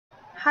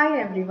Hi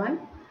everyone,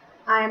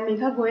 I am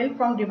Meghaa Goel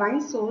from Divine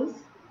Souls.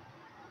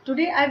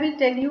 Today I will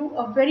tell you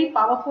a very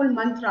powerful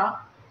mantra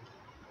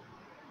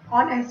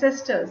on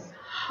ancestors,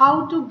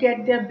 how to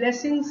get their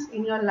blessings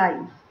in your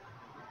life.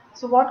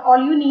 So what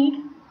all you need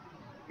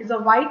is a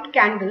white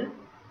candle.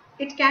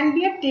 It can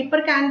be a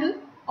taper candle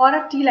or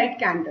a tea light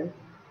candle.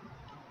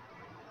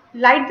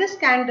 Light this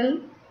candle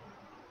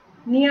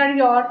near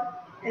your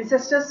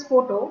ancestor's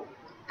photo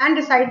and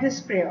recite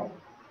this prayer.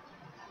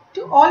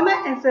 To all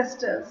my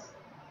ancestors,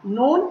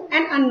 known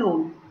and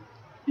unknown,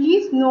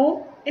 please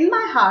know in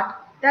my heart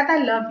that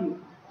I love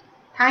you.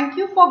 Thank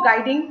you for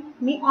guiding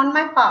me on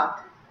my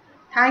path.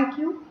 Thank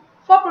you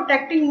for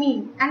protecting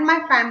me and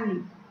my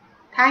family.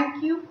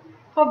 Thank you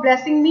for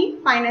blessing me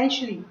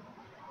financially.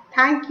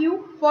 Thank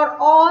you for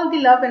all the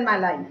love in my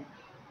life.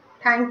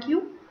 Thank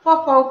you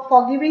for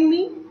forgiving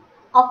me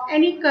of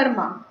any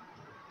karma.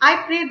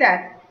 I pray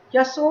that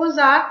your souls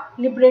are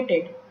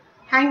liberated.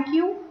 Thank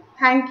you,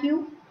 thank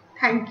you,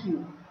 thank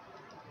you.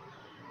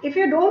 If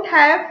you don't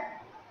have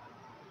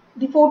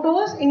the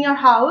photos in your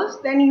house,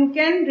 then you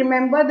can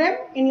remember them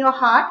in your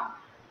heart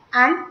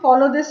and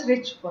follow this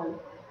ritual.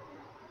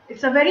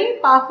 It's a very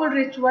powerful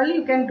ritual.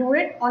 You can do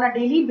it on a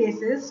daily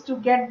basis to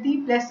get the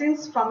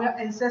blessings from your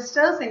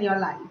ancestors in your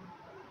life.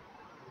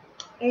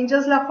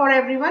 Angels love for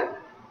everyone.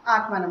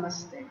 Atma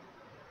Namaste.